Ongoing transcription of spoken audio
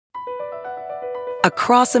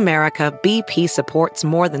Across America, BP supports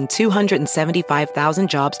more than 275,000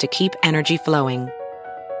 jobs to keep energy flowing.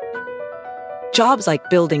 Jobs like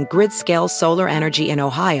building grid-scale solar energy in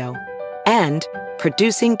Ohio and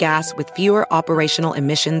producing gas with fewer operational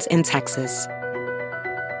emissions in Texas.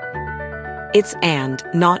 It's and,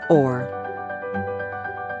 not or.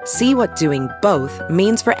 See what doing both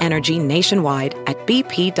means for energy nationwide at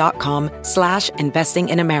bp.com/investing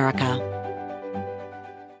in America.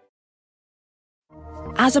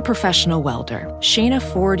 As a professional welder, Shayna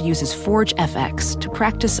Ford uses Forge FX to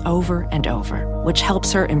practice over and over, which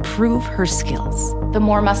helps her improve her skills. The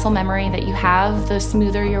more muscle memory that you have, the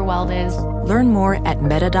smoother your weld is. Learn more at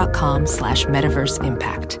meta.com/metaverse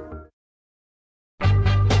impact.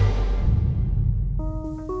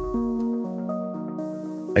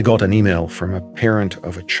 I got an email from a parent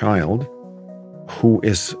of a child who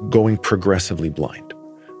is going progressively blind.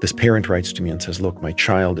 This parent writes to me and says, look, my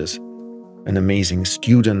child is an amazing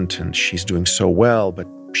student and she's doing so well, but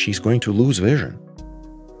she's going to lose vision.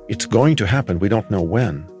 It's going to happen. We don't know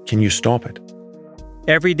when. Can you stop it?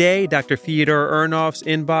 Every day, Dr. Fyodor Urnof's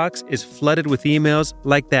inbox is flooded with emails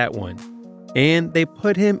like that one. And they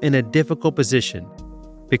put him in a difficult position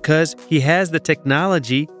because he has the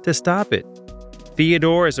technology to stop it.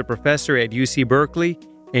 Fyodor is a professor at UC Berkeley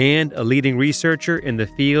and a leading researcher in the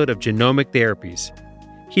field of genomic therapies.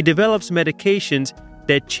 He develops medications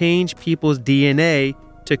that change people's DNA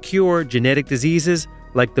to cure genetic diseases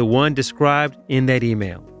like the one described in that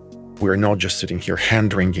email. We're not just sitting here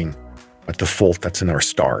hand-wringing at the fault that's in our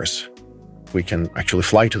stars. We can actually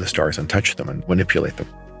fly to the stars and touch them and manipulate them.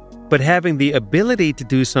 But having the ability to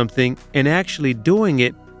do something and actually doing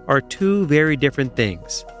it are two very different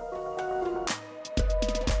things.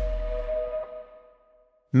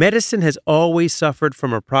 Medicine has always suffered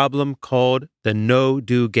from a problem called the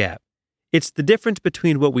no-do gap. It's the difference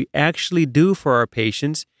between what we actually do for our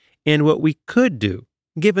patients and what we could do,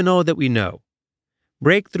 given all that we know.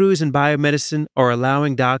 Breakthroughs in biomedicine are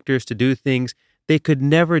allowing doctors to do things they could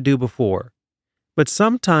never do before. But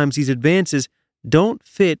sometimes these advances don't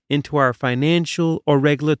fit into our financial or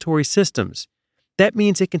regulatory systems. That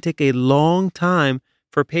means it can take a long time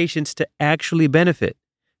for patients to actually benefit,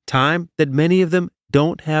 time that many of them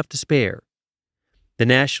don't have to spare. The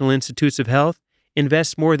National Institutes of Health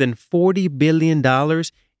invests more than $40 billion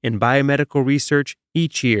in biomedical research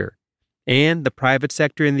each year, and the private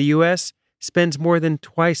sector in the U.S. spends more than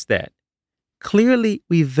twice that. Clearly,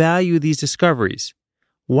 we value these discoveries.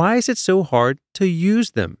 Why is it so hard to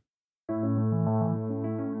use them?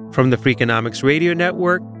 From the Freakonomics Radio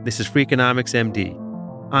Network, this is Freakonomics MD.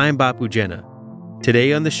 I'm Bapu Jena.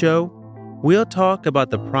 Today on the show, we'll talk about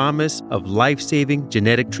the promise of life-saving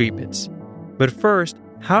genetic treatments. But first,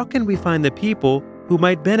 how can we find the people who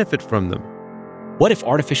might benefit from them? What if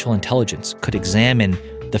artificial intelligence could examine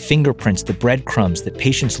the fingerprints, the breadcrumbs that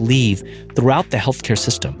patients leave throughout the healthcare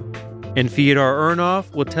system? And Fyodor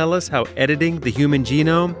Urnov will tell us how editing the human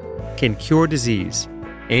genome can cure disease,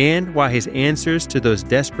 and why his answers to those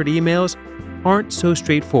desperate emails aren't so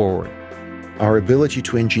straightforward. Our ability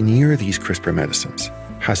to engineer these CRISPR medicines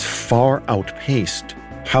has far outpaced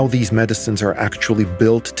how these medicines are actually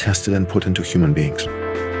built, tested, and put into human beings.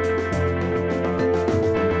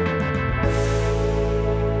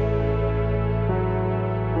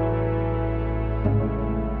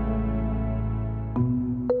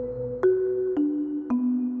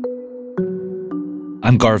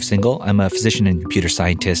 I'm Gaurav Singhal. I'm a physician and computer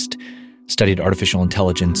scientist, studied artificial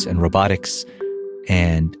intelligence and robotics,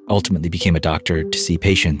 and ultimately became a doctor to see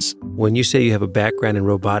patients. When you say you have a background in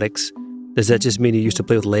robotics, does that just mean you used to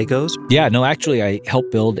play with Legos? Yeah, no, actually, I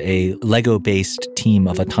helped build a Lego-based team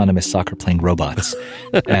of autonomous soccer-playing robots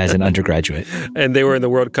as an undergraduate. And they were in the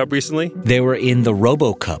World Cup recently? They were in the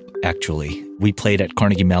Robo Cup, actually. We played at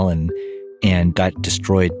Carnegie Mellon and got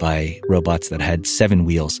destroyed by robots that had 7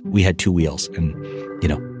 wheels. We had 2 wheels and,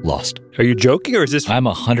 lost. Are you joking or is this... I'm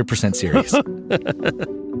 100% serious.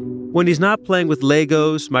 When he's not playing with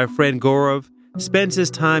Legos, my friend Gaurav spends his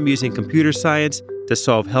time using computer science to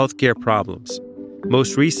solve healthcare problems.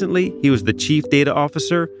 Most recently, he was the chief data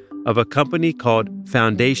officer of a company called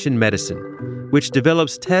Foundation Medicine, which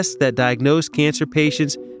develops tests that diagnose cancer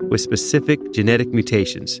patients with specific genetic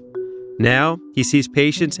mutations. Now, he sees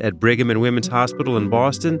patients at Brigham and Women's Hospital in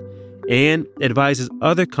Boston and advises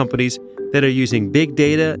other companies that are using big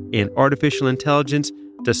data and artificial intelligence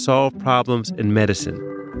to solve problems in medicine.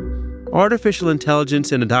 Artificial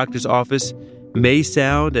intelligence in a doctor's office may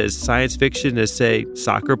sound as science fiction as, say,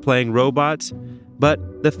 soccer-playing robots, but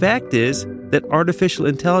the fact is that artificial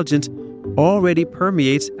intelligence already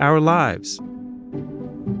permeates our lives.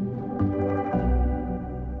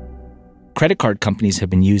 credit card companies have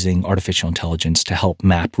been using artificial intelligence to help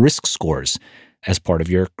map risk scores as part of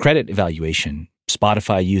your credit evaluation.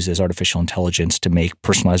 Spotify uses artificial intelligence to make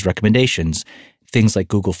personalized recommendations. Things like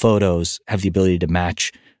Google Photos have the ability to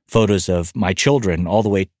match photos of my children all the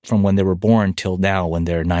way from when they were born till now when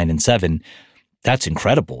they're 9 and 7. That's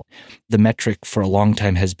incredible. The metric for a long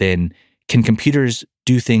time has been, can computers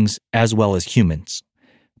do things as well as humans?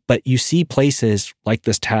 But you see places like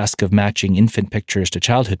this task of matching infant pictures to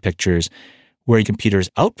childhood pictures where computers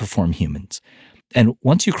outperform humans. And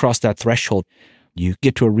once you cross that threshold, you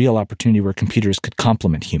get to a real opportunity where computers could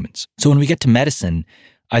complement humans. So when we get to medicine,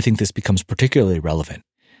 I think this becomes particularly relevant.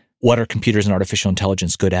 What are computers and artificial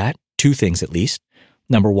intelligence good at? 2 things at least.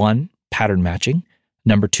 Number 1, pattern matching.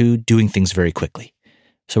 Number 2, doing things very quickly.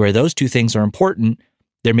 So where those 2 things are important,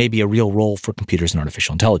 there may be a real role for computers and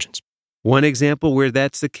artificial intelligence. One example where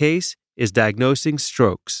that's the case is diagnosing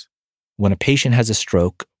strokes. When a patient has a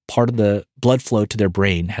stroke, part of the blood flow to their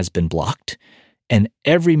brain has been blocked. And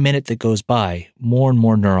every minute that goes by, more and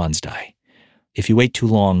more neurons die. If you wait too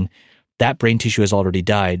long, that brain tissue has already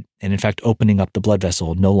died, and in fact, opening up the blood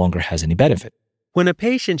vessel no longer has any benefit. When a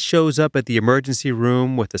patient shows up at the emergency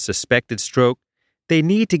room with a suspected stroke, they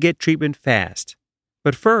need to get treatment fast.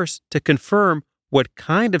 But first, to confirm what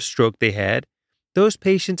kind of stroke they had, those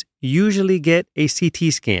patients usually get a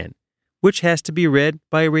CT scan, which has to be read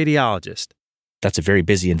by a radiologist. That's a very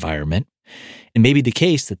busy environment. It may be the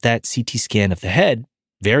case that that CT scan of the head,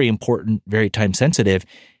 very important, very time-sensitive,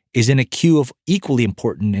 is in a queue of equally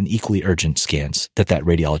important and equally urgent scans that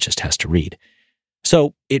radiologist has to read.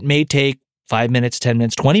 So it may take 5 minutes, 10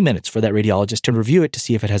 minutes, 20 minutes for that radiologist to review it to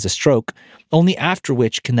see if it has a stroke, only after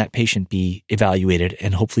which can that patient be evaluated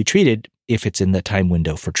and hopefully treated if it's in the time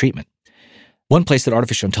window for treatment. One place that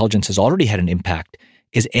artificial intelligence has already had an impact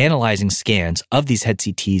is analyzing scans of these head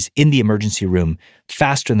CTs in the emergency room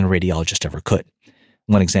faster than a radiologist ever could.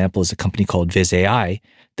 One example is a company called Viz.ai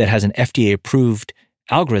that has an FDA-approved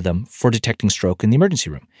algorithm for detecting stroke in the emergency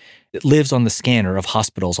room. It lives on the scanner of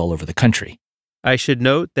hospitals all over the country. I should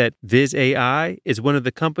note that Viz.ai is one of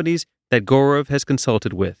the companies that Gaurav has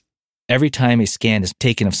consulted with. Every time a scan is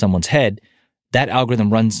taken of someone's head, that algorithm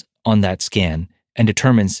runs on that scan and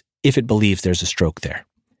determines if it believes there's a stroke there.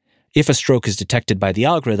 If a stroke is detected by the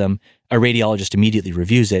algorithm, a radiologist immediately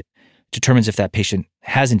reviews it, determines if that patient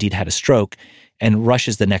has indeed had a stroke, and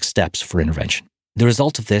rushes the next steps for intervention. The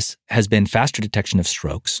result of this has been faster detection of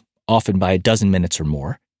strokes, often by 12 minutes or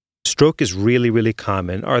more. Stroke is really, really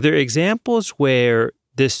common. Are there examples where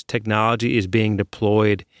this technology is being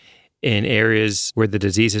deployed in areas where the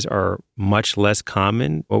diseases are much less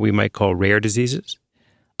common, what we might call rare diseases?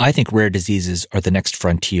 I think rare diseases are the next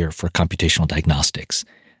frontier for computational diagnostics.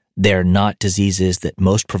 They're not diseases that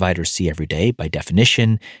most providers see every day by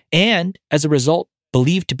definition, and as a result,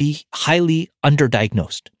 believed to be highly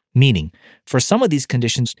underdiagnosed. Meaning, for some of these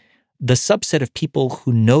conditions, the subset of people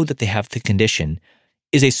who know that they have the condition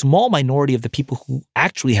is a small minority of the people who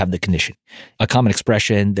actually have the condition. A common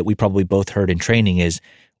expression that we probably both heard in training is,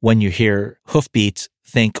 when you hear hoofbeats,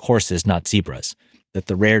 think horses, not zebras. That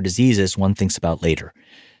the rare diseases one thinks about later.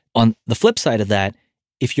 On the flip side of that,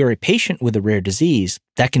 if you're a patient with a rare disease,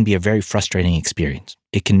 that can be a very frustrating experience.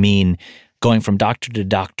 It can mean going from doctor to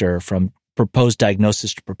doctor, from proposed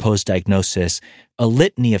diagnosis to proposed diagnosis, a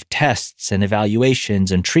litany of tests and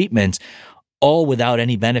evaluations and treatments, all without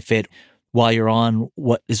any benefit while you're on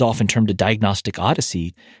what is often termed a diagnostic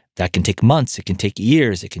odyssey. That can take months, it can take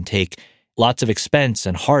years, it can take lots of expense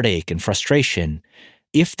and heartache and frustration.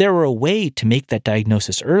 If there were a way to make that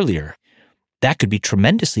diagnosis earlier, that could be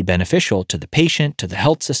tremendously beneficial to the patient, to the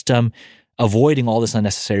health system, avoiding all this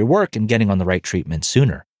unnecessary work and getting on the right treatment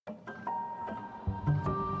sooner.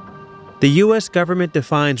 The U.S. government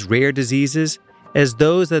defines rare diseases as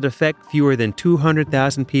those that affect fewer than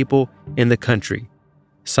 200,000 people in the country.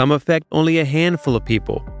 Some affect only a handful of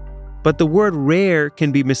people. But the word rare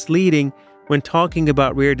can be misleading when talking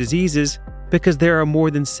about rare diseases because there are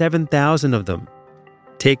more than 7,000 of them.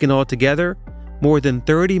 Taken all together, more than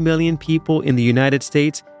 30 million people in the United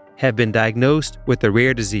States have been diagnosed with a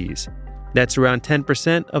rare disease. That's around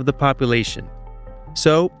 10% of the population.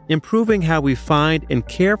 So, improving how we find and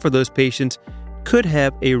care for those patients could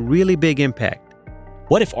have a really big impact.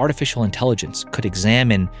 What if artificial intelligence could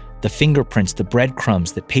examine the fingerprints, the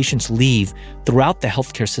breadcrumbs that patients leave throughout the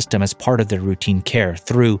healthcare system as part of their routine care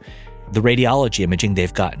through the radiology imaging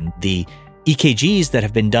they've gotten, the EKGs that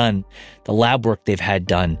have been done, the lab work they've had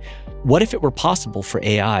done? What if it were possible for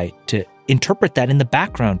AI to interpret that in the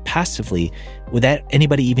background passively without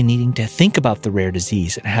anybody even needing to think about the rare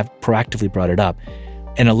disease and have proactively brought it up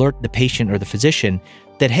and alert the patient or the physician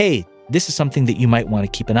that, hey, this is something that you might want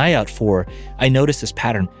to keep an eye out for. I noticed this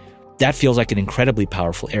pattern. That feels like an incredibly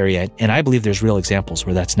powerful area, and I believe there's real examples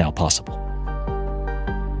where that's now possible.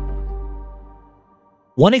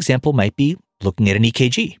 One example might be looking at an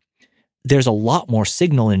EKG. There's a lot more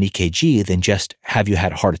signal in an EKG than just have you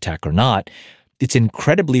had a heart attack or not. It's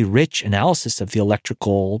incredibly rich analysis of the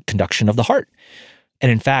electrical conduction of the heart.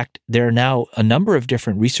 And in fact, there are now a number of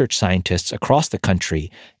different research scientists across the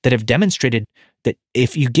country that have demonstrated that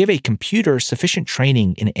if you give a computer sufficient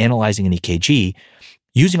training in analyzing an EKG,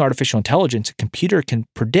 using artificial intelligence, a computer can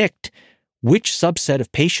predict which subset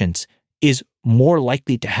of patients is more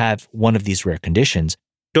likely to have one of these rare conditions.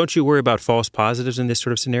 Don't you worry about false positives in this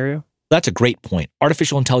sort of scenario? That's a great point.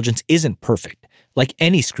 Artificial intelligence isn't perfect. Like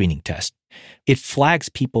any screening test, it flags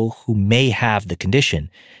people who may have the condition,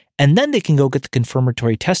 and then they can go get the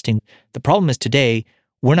confirmatory testing. The problem is today,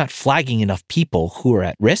 we're not flagging enough people who are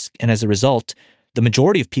at risk, and as a result, the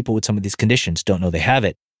majority of people with some of these conditions don't know they have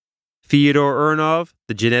it. Fyodor Urnov,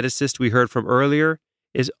 the geneticist we heard from earlier,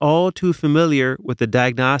 is all too familiar with the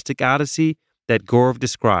diagnostic odyssey that Gaurav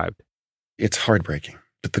described. It's heartbreaking.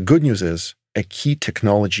 But the good news is a key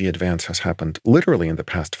technology advance has happened literally in the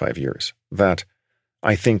past 5 years that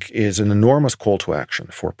I think is an enormous call to action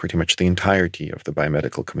for pretty much the entirety of the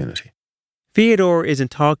biomedical community. Fyodor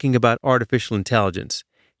isn't talking about artificial intelligence.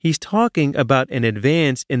 He's talking about an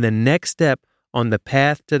advance in the next step on the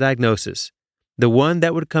path to diagnosis, the one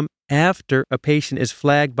that would come after a patient is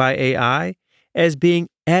flagged by AI as being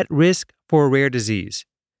at risk for a rare disease: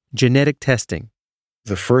 genetic testing.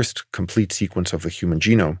 The first complete sequence of the human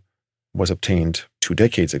genome was obtained 2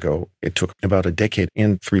 decades ago. It took about a decade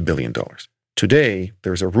and $3 billion. Today,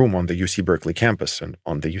 there's a room on the UC Berkeley campus and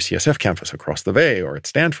on the UCSF campus across the bay or at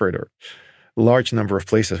Stanford or a large number of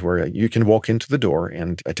places where you can walk into the door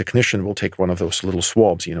and a technician will take one of those little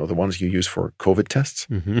swabs, the ones you use for COVID tests,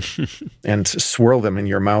 and swirl them in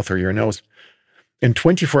your mouth or your nose. And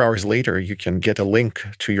 24 hours later, you can get a link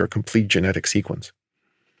to your complete genetic sequence.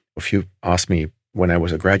 If you ask me when I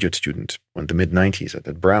was a graduate student in the mid-90s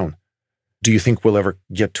at Brown, do you think we'll ever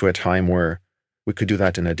get to a time where we could do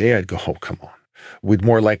that in a day? I'd go, oh, come on. We'd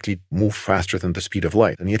more likely move faster than the speed of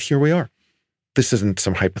light. And yet here we are. This isn't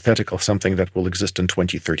some hypothetical something that will exist in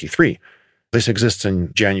 2033. This exists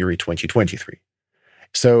in January 2023.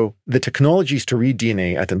 So the technologies to read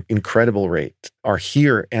DNA at an incredible rate are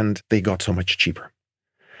here, and they got so much cheaper.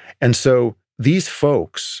 And so these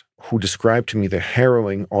folks who described to me the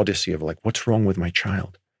harrowing odyssey of what's wrong with my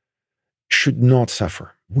child, should not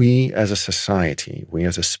suffer. We as a society, we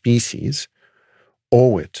as a species,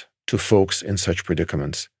 owe it to folks in such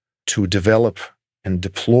predicaments to develop and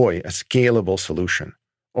deploy a scalable solution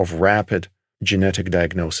of rapid genetic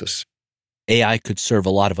diagnosis. AI could serve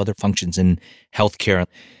a lot of other functions in healthcare,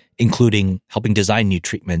 including helping design new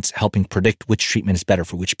treatments, helping predict which treatment is better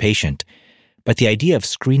for which patient. But the idea of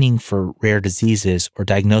screening for rare diseases or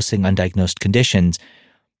diagnosing undiagnosed conditions,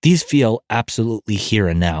 these feel absolutely here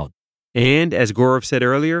and now. And as Gaurav said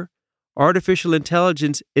earlier, artificial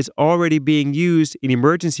intelligence is already being used in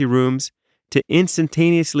emergency rooms to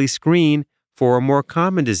instantaneously screen for a more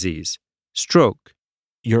common disease, stroke.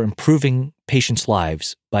 You're improving patients'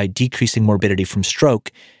 lives by decreasing morbidity from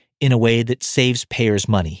stroke in a way that saves payers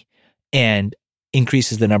money and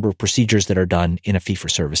increases the number of procedures that are done in a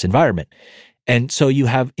fee-for-service environment. And so you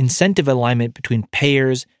have incentive alignment between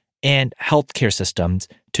payers and healthcare systems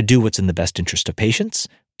to do what's in the best interest of patients.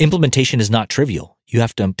 Implementation is not trivial. You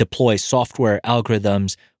have to deploy software,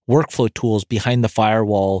 algorithms, workflow tools behind the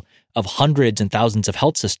firewall of hundreds and thousands of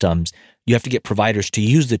health systems. You have to get providers to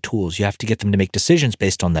use the tools. You have to get them to make decisions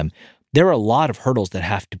based on them. There are a lot of hurdles that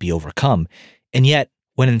have to be overcome. And yet,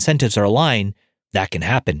 when incentives are aligned, that can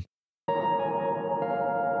happen.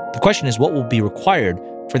 The question is, what will be required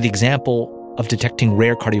for the example of detecting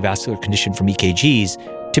rare cardiovascular condition from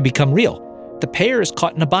EKGs to become real? The payer is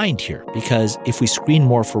caught in a bind here because if we screen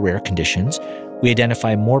more for rare conditions, we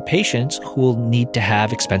identify more patients who will need to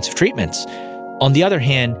have expensive treatments. On the other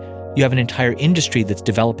hand, you have an entire industry that's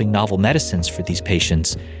developing novel medicines for these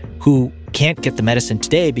patients who can't get the medicine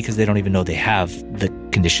today because they don't even know they have the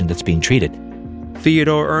condition that's being treated.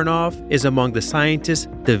 Fyodor Urnov is among the scientists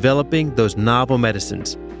developing those novel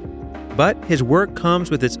medicines. But his work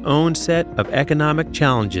comes with its own set of economic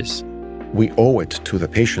challenges. We owe it to the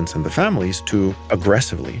patients and the families to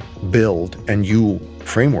aggressively build a new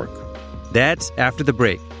framework. That's after the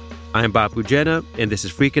break. I'm Bapu Jena, and this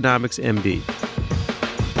is Freakonomics MD.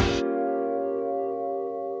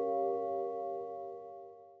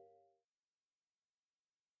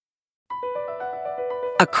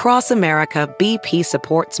 Across America, BP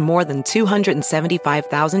supports more than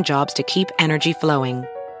 275,000 jobs to keep energy flowing.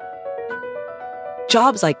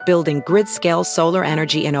 Jobs like building grid-scale solar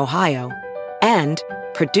energy in Ohio and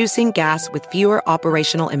producing gas with fewer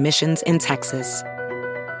operational emissions in Texas.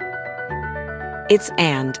 It's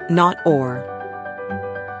and, not or.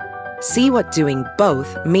 See what doing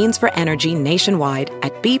both means for energy nationwide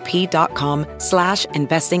at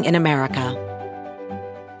bp.com/investing in America.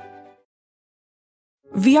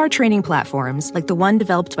 VR training platforms, like the one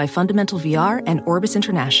developed by Fundamental VR and Orbis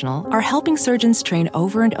International, are helping surgeons train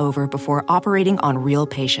over and over before operating on real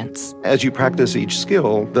patients. As you practice each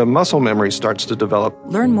skill, the muscle memory starts to develop.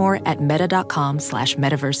 Learn more at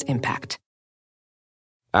meta.com/metaverse impact.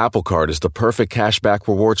 Apple Card is the perfect cashback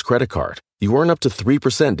rewards credit card. You earn up to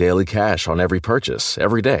 3% daily cash on every purchase,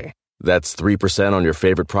 every day. That's 3% on your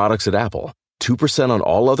favorite products at Apple, 2% on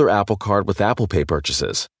all other Apple Card with Apple Pay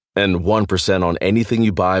purchases, and 1% on anything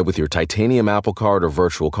you buy with your titanium Apple Card or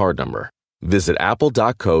virtual card number. Visit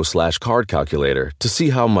apple.co/card calculator to see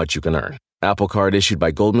how much you can earn. Apple Card issued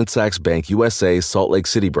by Goldman Sachs Bank USA, Salt Lake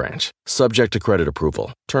City branch. Subject to credit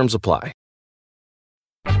approval. Terms apply.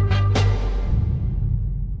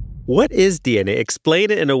 What is DNA?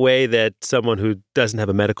 Explain it in a way that someone who doesn't have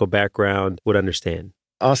a medical background would understand.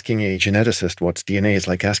 Asking a geneticist what's DNA is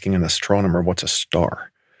like asking an astronomer what's a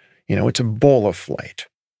star. It's a ball of light.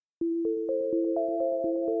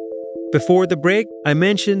 Before the break, I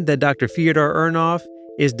mentioned that Dr. Fyodor Urnov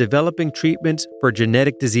is developing treatments for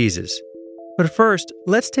genetic diseases. But first,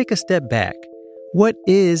 let's take a step back. What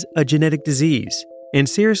is a genetic disease? And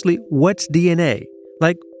seriously, what's DNA?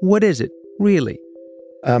 Like, what is it, really?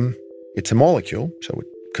 It's a molecule, so it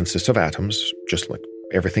consists of atoms, just like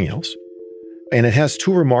everything else. And it has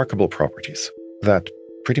two remarkable properties that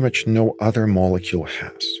pretty much no other molecule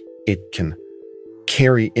has. It can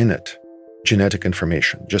carry in it genetic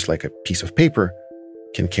information, just like a piece of paper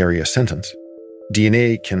can carry a sentence.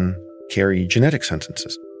 DNA can carry genetic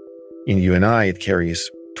sentences. In you and I, it carries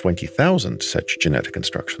 20,000 such genetic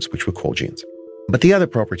instructions, which we call genes. But the other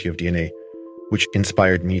property of DNA, which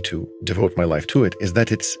inspired me to devote my life to it, is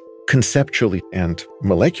that it's conceptually and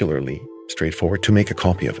molecularly straightforward to make a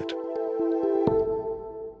copy of it.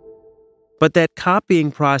 But that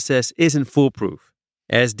copying process isn't foolproof.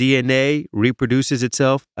 As DNA reproduces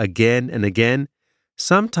itself again and again,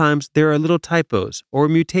 sometimes there are little typos or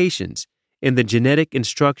mutations in the genetic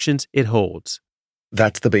instructions it holds.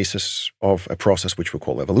 That's the basis of a process which we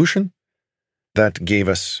call evolution that gave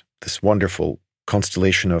us this wonderful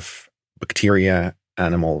constellation of bacteria,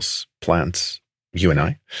 animals, plants, you and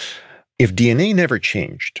I. If DNA never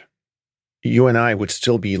changed, you and I would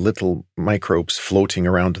still be little microbes floating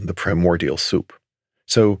around in the primordial soup.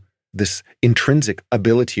 So this intrinsic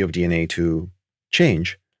ability of DNA to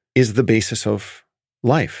change is the basis of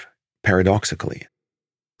life, paradoxically.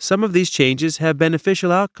 Some of these changes have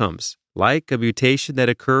beneficial outcomes, like a mutation that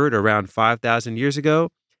occurred around 5,000 years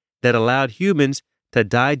ago that allowed humans to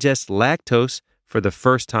digest lactose for the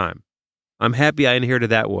first time. I'm happy I inherited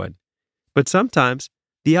that one. But sometimes,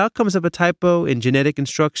 the outcomes of a typo in genetic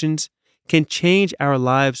instructions can change our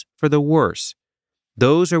lives for the worse.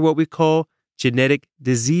 Those are what we call genetic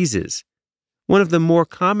diseases. One of the more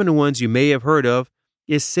common ones you may have heard of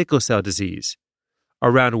is sickle cell disease.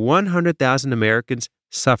 Around 100,000 Americans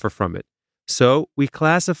suffer from it, so we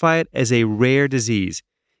classify it as a rare disease,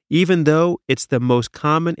 even though it's the most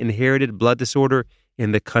common inherited blood disorder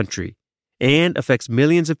in the country and affects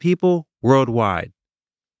millions of people worldwide.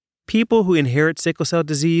 People who inherit sickle cell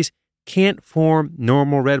disease can't form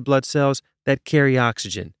normal red blood cells that carry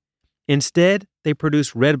oxygen. Instead, they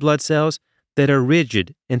produce red blood cells that are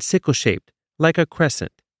rigid and sickle-shaped, like a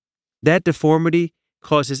crescent. That deformity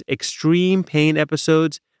causes extreme pain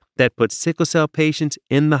episodes that put sickle cell patients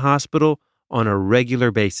in the hospital on a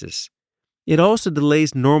regular basis. It also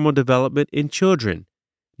delays normal development in children,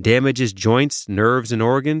 damages joints, nerves, and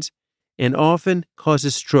organs, and often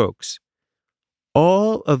causes strokes.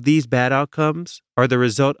 All of these bad outcomes are the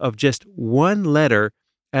result of just one letter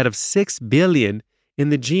out of 6 billion in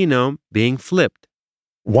the genome being flipped.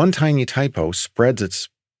 One tiny typo spreads its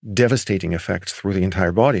devastating effects through the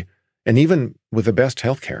entire body. And even with the best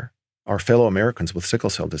healthcare, our fellow Americans with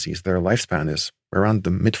sickle cell disease, their lifespan is around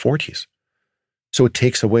the mid-40s. So it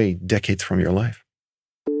takes away decades from your life.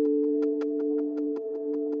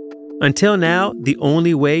 Until now, the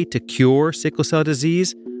only way to cure sickle cell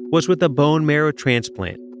disease was with a bone marrow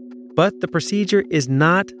transplant. But the procedure is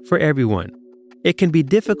not for everyone. It can be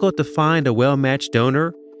difficult to find a well-matched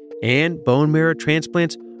donor, and bone marrow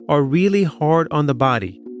transplants are really hard on the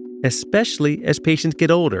body, especially as patients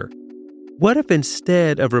get older. What if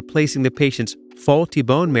instead of replacing the patient's faulty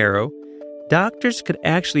bone marrow, doctors could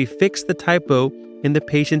actually fix the typo in the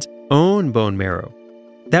patient's own bone marrow?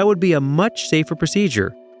 That would be a much safer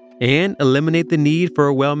procedure and eliminate the need for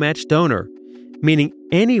a well-matched donor, meaning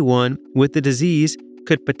anyone with the disease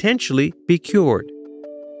could potentially be cured.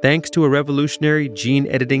 Thanks to a revolutionary gene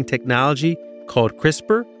editing technology called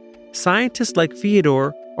CRISPR, scientists like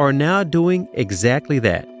Fyodor are now doing exactly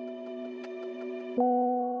that.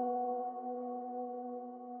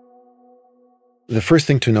 The first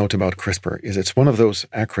thing to note about CRISPR is it's one of those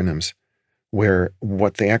acronyms where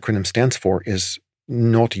what the acronym stands for is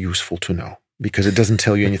not useful to know because it doesn't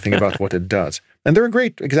tell you anything about what it does. And there are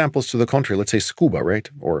great examples to the contrary. Let's say SCUBA, right?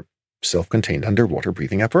 Or self-contained underwater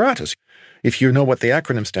breathing apparatus. If you know what the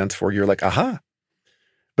acronym stands for, you're like, aha.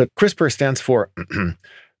 But CRISPR stands for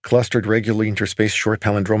Clustered Regularly Interspaced Short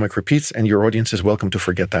Palindromic Repeats, and your audience is welcome to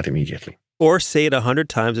forget that immediately. Or say it 100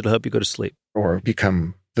 times, it'll help you go to sleep. Or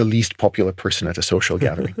become the least popular person at a social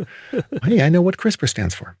gathering. Hey, I know what CRISPR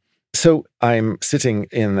stands for. So I'm sitting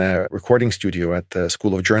in a recording studio at the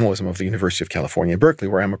School of Journalism of the University of California, Berkeley,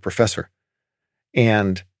 where I'm a professor.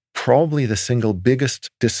 And probably the single biggest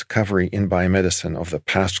discovery in biomedicine of the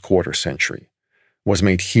past quarter century was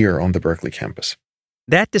made here on the Berkeley campus.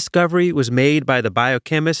 That discovery was made by the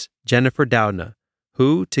biochemist Jennifer Doudna,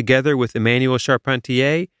 who, together with Emmanuelle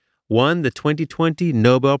Charpentier, won the 2020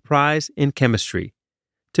 Nobel Prize in Chemistry.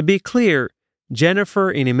 To be clear, Jennifer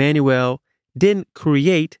and Emmanuelle didn't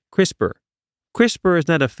create CRISPR. CRISPR is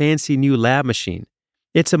not a fancy new lab machine.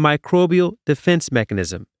 It's a microbial defense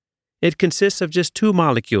mechanism. It consists of just two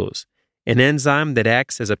molecules, an enzyme that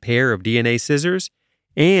acts as a pair of DNA scissors,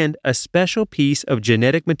 and a special piece of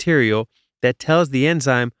genetic material that tells the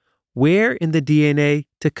enzyme where in the DNA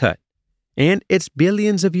to cut. And it's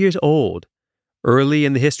billions of years old. Early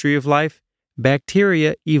in the history of life,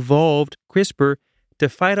 bacteria evolved CRISPR to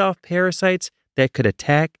fight off parasites that could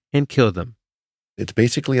attack and kill them. It's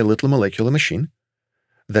basically a little molecular machine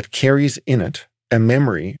that carries in it a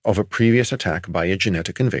memory of a previous attack by a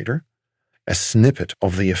genetic invader, a snippet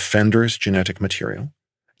of the offender's genetic material,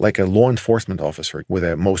 like a law enforcement officer with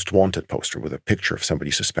a most wanted poster with a picture of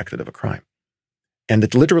somebody suspected of a crime. And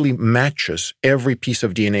it literally matches every piece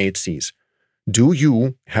of DNA it sees. Do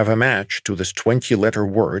you have a match to this 20-letter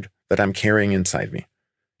word that I'm carrying inside me?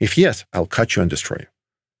 If yes, I'll cut you and destroy you.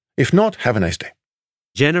 If not, have a nice day.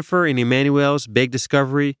 Jennifer and Emmanuelle's big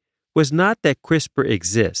discovery was not that CRISPR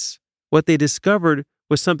exists. What they discovered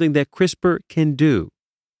was something that CRISPR can do.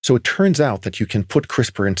 So it turns out that you can put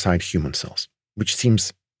CRISPR inside human cells, which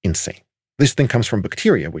seems insane. This thing comes from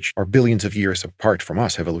bacteria, which are billions of years apart from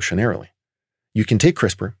us evolutionarily. You can take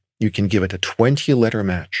CRISPR, you can give it a 20-letter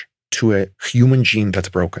match to a human gene that's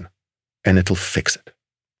broken, and it'll fix it.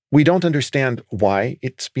 We don't understand why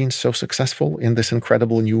it's been so successful in this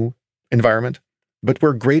incredible new environment, but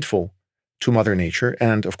we're grateful to Mother Nature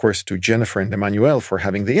and, of course, to Jennifer and Emmanuelle for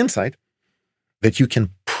having the insight that you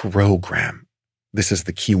can program. This is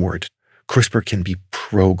the key word. CRISPR can be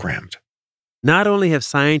programmed. Not only have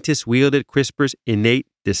scientists wielded CRISPR's innate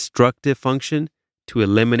destructive function to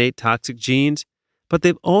eliminate toxic genes, but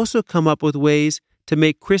they've also come up with ways to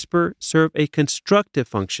make CRISPR serve a constructive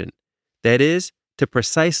function. That is, to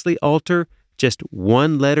precisely alter just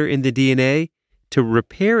one letter in the DNA to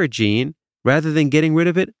repair a gene rather than getting rid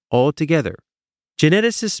of it altogether.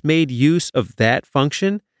 Geneticists made use of that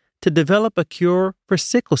function to develop a cure for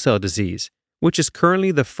sickle cell disease, which is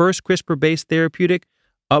currently the first CRISPR-based therapeutic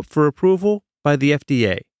up for approval by the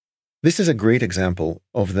FDA. This is a great example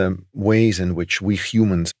of the ways in which we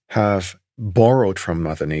humans have borrowed from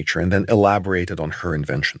Mother Nature and then elaborated on her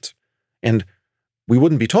inventions. And we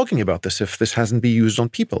wouldn't be talking about this if this hasn't been used on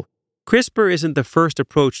people. CRISPR isn't the first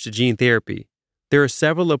approach to gene therapy. There are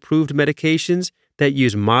several approved medications that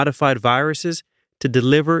use modified viruses to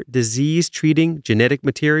deliver disease-treating genetic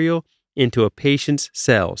material into a patient's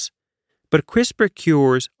cells. But CRISPR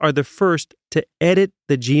cures are the first to edit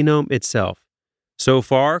the genome itself. So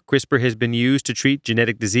far, CRISPR has been used to treat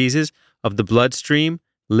genetic diseases of the bloodstream,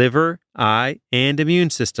 liver, eye, and immune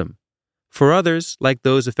system. For others, like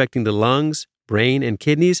those affecting the lungs, brain, and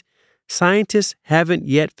kidneys, scientists haven't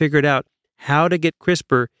yet figured out how to get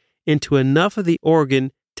CRISPR into enough of the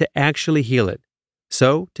organ to actually heal it.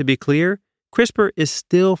 So, to be clear, CRISPR is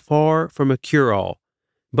still far from a cure-all.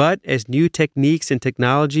 But as new techniques and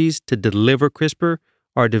technologies to deliver CRISPR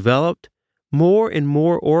are developed, more and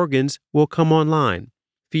more organs will come online.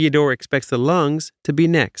 Fyodor expects the lungs to be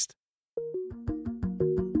next.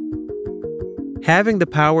 Having the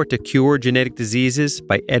power to cure genetic diseases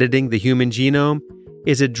by editing the human genome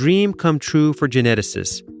is a dream come true for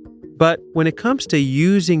geneticists. But when it comes to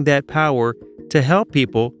using that power to help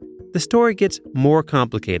people, the story gets more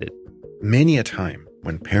complicated. Many a time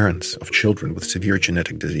when parents of children with severe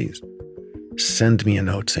genetic disease send me a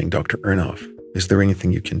note saying, Dr. Ernhoff, is there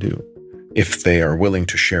anything you can do? If they are willing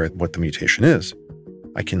to share what the mutation is,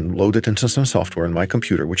 I can load it into some software on my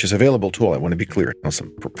computer, which is available to all. I want to be clear, not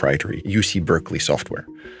some proprietary UC Berkeley software.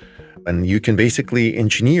 And you can basically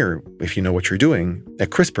engineer, if you know what you're doing, a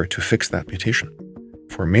CRISPR to fix that mutation.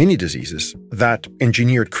 For many diseases, that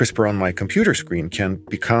engineered CRISPR on my computer screen can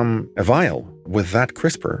become a vial with that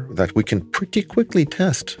CRISPR that we can pretty quickly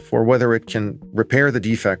test for whether it can repair the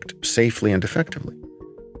defect safely and effectively.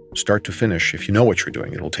 Start to finish, if you know what you're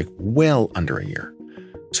doing, it'll take well under a year.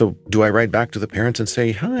 So do I write back to the parents and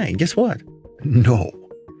say, hi, guess what? No.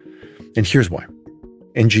 And here's why.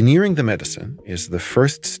 Engineering the medicine is the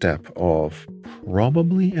first step of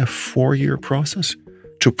probably a 4-year process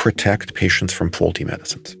to protect patients from faulty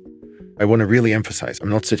medicines. I want to really emphasize, I'm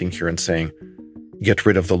not sitting here and saying, get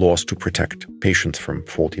rid of the laws to protect patients from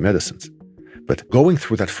faulty medicines. But going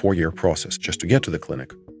through that 4-year process just to get to the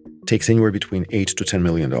clinic takes anywhere between $8 to $10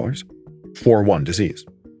 million for one disease.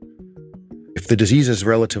 If the disease is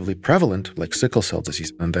relatively prevalent, like sickle cell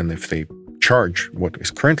disease, and then if they charge what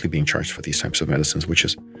is currently being charged for these types of medicines, which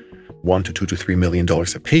is $1 to $2 to $3 million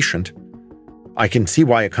a patient, I can see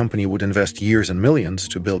why a company would invest years and millions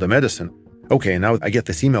to build a medicine. Okay, now I get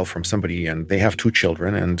this email from somebody and they have 2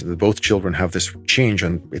 children and both children have this change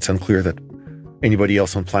and it's unclear that anybody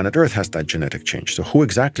else on planet Earth has that genetic change. So who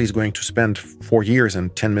exactly is going to spend 4 years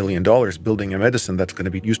and $10 million building a medicine that's going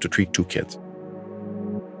to be used to treat 2 kids?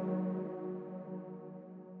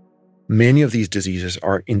 Many of these diseases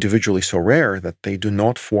are individually so rare that they do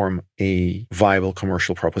not form a viable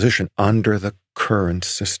commercial proposition under the current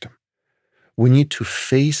system. We need to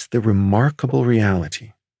face the remarkable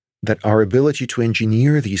reality that our ability to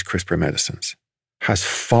engineer these CRISPR medicines has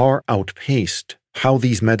far outpaced how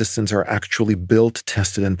these medicines are actually built,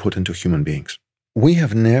 tested, and put into human beings. We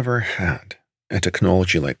have never had a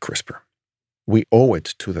technology like CRISPR. We owe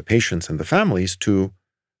it to the patients and the families to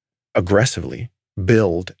aggressively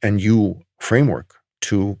build a new framework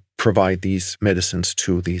to provide these medicines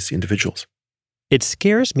to these individuals. It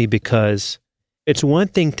scares me because it's one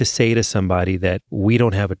thing to say to somebody that we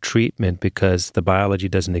don't have a treatment because the biology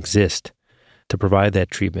doesn't exist to provide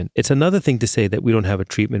that treatment. It's another thing to say that we don't have a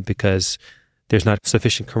treatment because there's not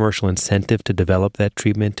sufficient commercial incentive to develop that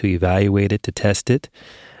treatment, to evaluate it, to test it,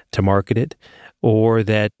 to market it, or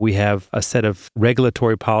that we have a set of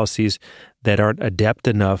regulatory policies that aren't adept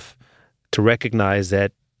enough to recognize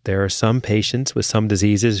that there are some patients with some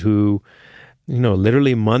diseases who,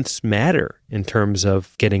 literally months matter in terms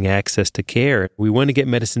of getting access to care. We want to get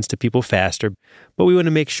medicines to people faster, but we want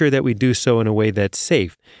to make sure that we do so in a way that's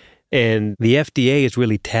safe. And the FDA is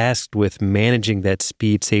really tasked with managing that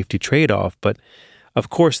speed-safety trade-off. But of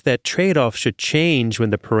course, that trade-off should change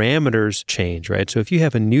when the parameters change, right? So if you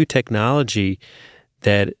have a new technology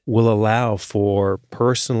that will allow for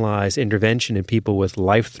personalized intervention in people with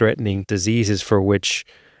life-threatening diseases for which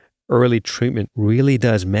early treatment really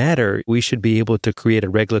does matter, we should be able to create a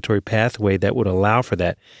regulatory pathway that would allow for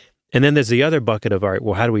that. And then there's the other bucket of, all right,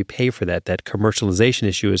 well, how do we pay for that? That commercialization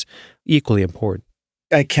issue is equally important.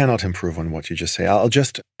 I cannot improve on what you just say. I'll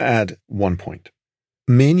just add one point.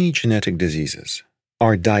 Many genetic diseases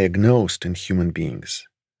are diagnosed in human beings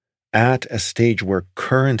at a stage where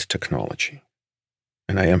current technology,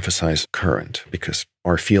 and I emphasize current because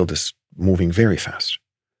our field is moving very fast,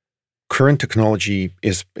 current technology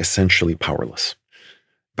is essentially powerless.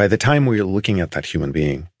 By the time we're looking at that human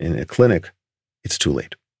being in a clinic, it's too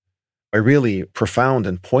late. A really profound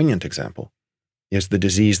and poignant example is the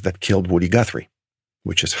disease that killed Woody Guthrie,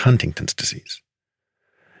 which is Huntington's disease.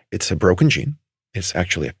 It's a broken gene. It's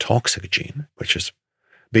actually a toxic gene, which is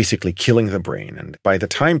basically killing the brain. And by the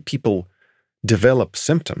time people develop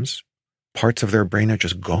symptoms, parts of their brain are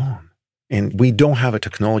just gone. And we don't have a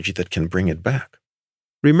technology that can bring it back.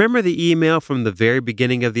 Remember the email from the very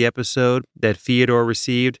beginning of the episode that Theodore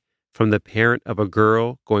received from the parent of a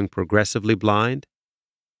girl going progressively blind?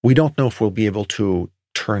 We don't know if we'll be able to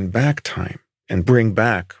turn back time and bring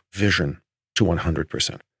back vision to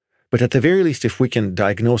 100%. But at the very least, if we can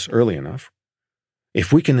diagnose early enough,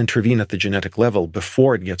 if we can intervene at the genetic level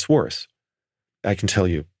before it gets worse, I can tell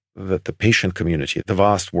you that the patient community, the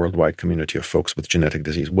vast worldwide community of folks with genetic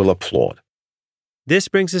disease, will applaud. This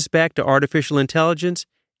brings us back to artificial intelligence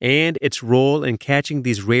and its role in catching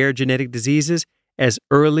these rare genetic diseases as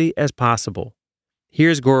early as possible.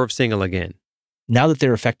 Here's Gaurav Singhal again. Now that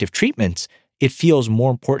there are effective treatments, it feels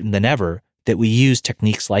more important than ever that we use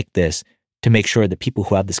techniques like this to make sure that people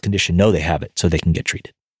who have this condition know they have it so they can get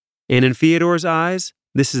treated. And in Theodore's eyes,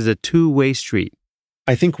 this is a two-way street.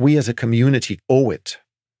 I think we as a community owe it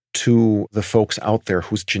to the folks out there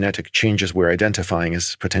whose genetic changes we're identifying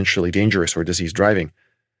as potentially dangerous or disease-driving,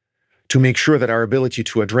 to make sure that our ability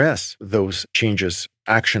to address those changes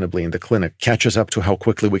actionably in the clinic catches up to how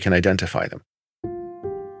quickly we can identify them.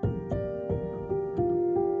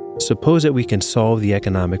 Suppose that we can solve the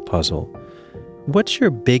economic puzzle. What's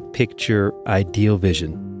your big picture ideal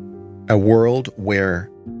vision? A world where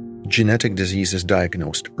genetic disease is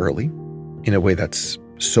diagnosed early in a way that's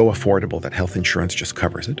so affordable that health insurance just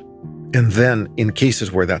covers it. And then, in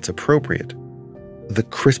cases where that's appropriate, the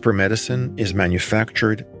CRISPR medicine is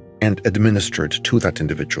manufactured and administered to that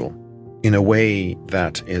individual in a way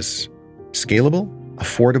that is scalable,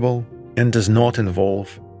 affordable, and does not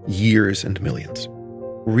involve years and millions.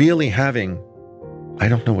 Really having, I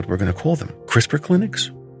don't know what we're going to call them, CRISPR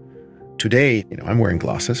clinics? Today, I'm wearing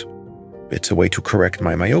glasses. It's a way to correct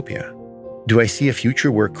my myopia. Do I see a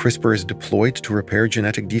future where CRISPR is deployed to repair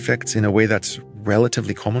genetic defects in a way that's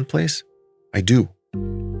relatively commonplace? I do.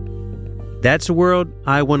 That's a world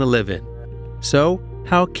I want to live in. So,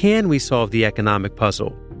 how can we solve the economic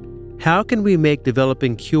puzzle? How can we make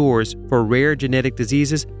developing cures for rare genetic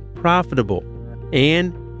diseases profitable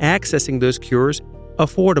and accessing those cures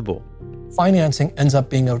affordable? Financing ends up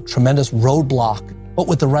being a tremendous roadblock, but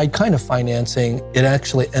with the right kind of financing, it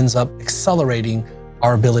actually ends up accelerating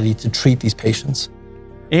our ability to treat these patients.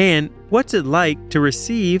 And what's it like to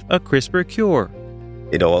receive a CRISPR cure?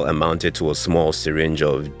 It all amounted to a small syringe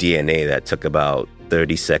of DNA that took about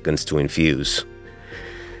 30 seconds to infuse.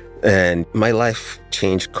 And my life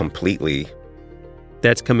changed completely.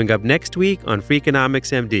 That's coming up next week on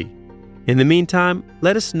Freakonomics MD. In the meantime,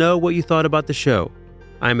 let us know what you thought about the show.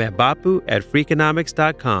 I'm at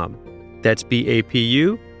bapu@freakonomics.com. That's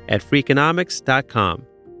BAPU@freakonomics.com.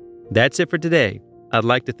 That's it for today. I'd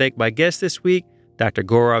like to thank my guests this week, Dr.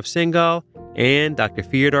 Gaurav Singhal and Dr.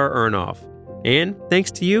 Fyodor Urnov. And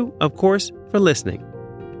thanks to you, of course, for listening.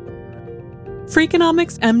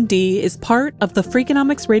 Freakonomics MD is part of the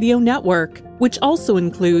Freakonomics Radio Network, which also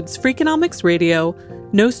includes Freakonomics Radio,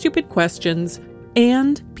 No Stupid Questions,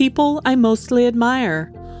 and People I Mostly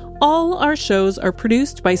Admire. All our shows are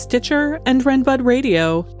produced by Stitcher and Renbud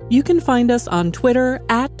Radio. You can find us on Twitter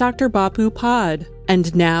 @DrBapuPod.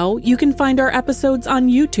 And now you can find our episodes on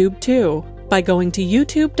YouTube too by going to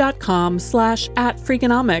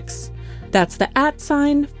youtube.com/@Freakonomics. That's the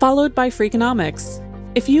 @ followed by Freakonomics.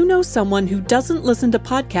 If you know someone who doesn't listen to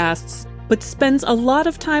podcasts but spends a lot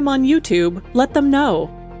of time on YouTube, let them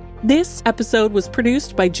know. This episode was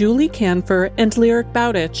produced by Julie Canfor and Lyric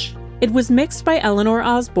Bowditch. It was mixed by Eleanor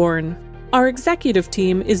Osborne. Our executive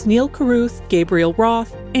team is Neil Carruth, Gabriel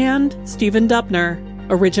Roth, and Stephen Dubner.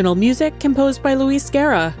 Original music composed by Luis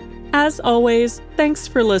Guerra. As always, thanks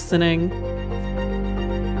for listening.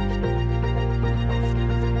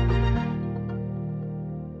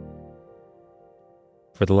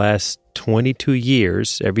 For the last 22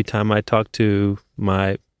 years, every time I talk to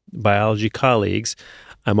my biology colleagues,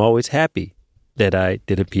 I'm always happy that I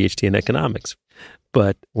did a PhD in economics.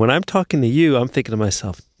 But when I'm talking to you, I'm thinking to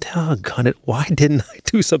myself, doggone it, why didn't I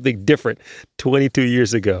do something different 22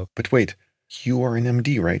 years ago? But wait, you are an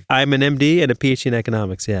MD, right? I'm an MD and a PhD in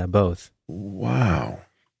economics, yeah, both. Wow,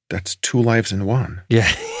 that's 2 lives in one. Yeah,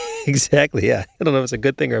 exactly, yeah. I don't know if it's a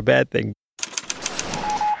good thing or a bad thing.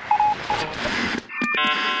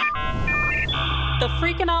 The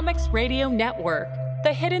Freakonomics Radio Network,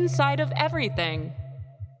 the hidden side of everything.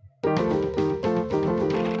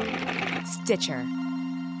 Stitcher.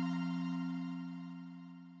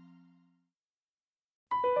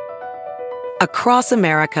 Across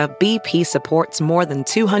America, BP supports more than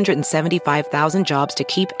 275,000 jobs to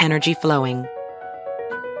keep energy flowing.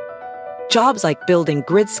 Jobs like building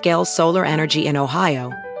grid-scale solar energy in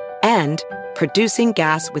Ohio and producing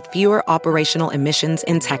gas with fewer operational emissions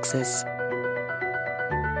in Texas.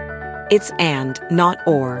 It's and, not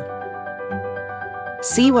or.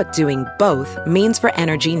 See what doing both means for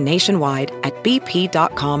energy nationwide at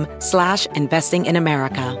bp.com/investing in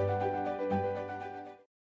America.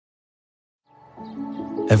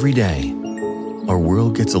 Every day, our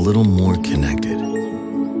world gets a little more connected,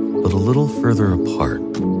 but a little further apart.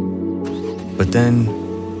 But then,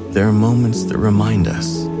 there are moments that remind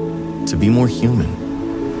us to be more human.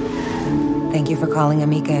 Thank you for calling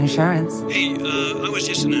Amica Insurance. Hey, I was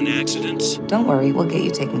just in an accident. Don't worry, we'll get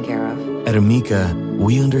you taken care of. At Amica,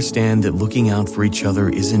 we understand that looking out for each other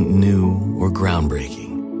isn't new or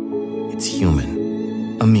groundbreaking. It's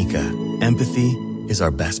human. Amica, empathy is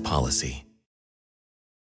our best policy.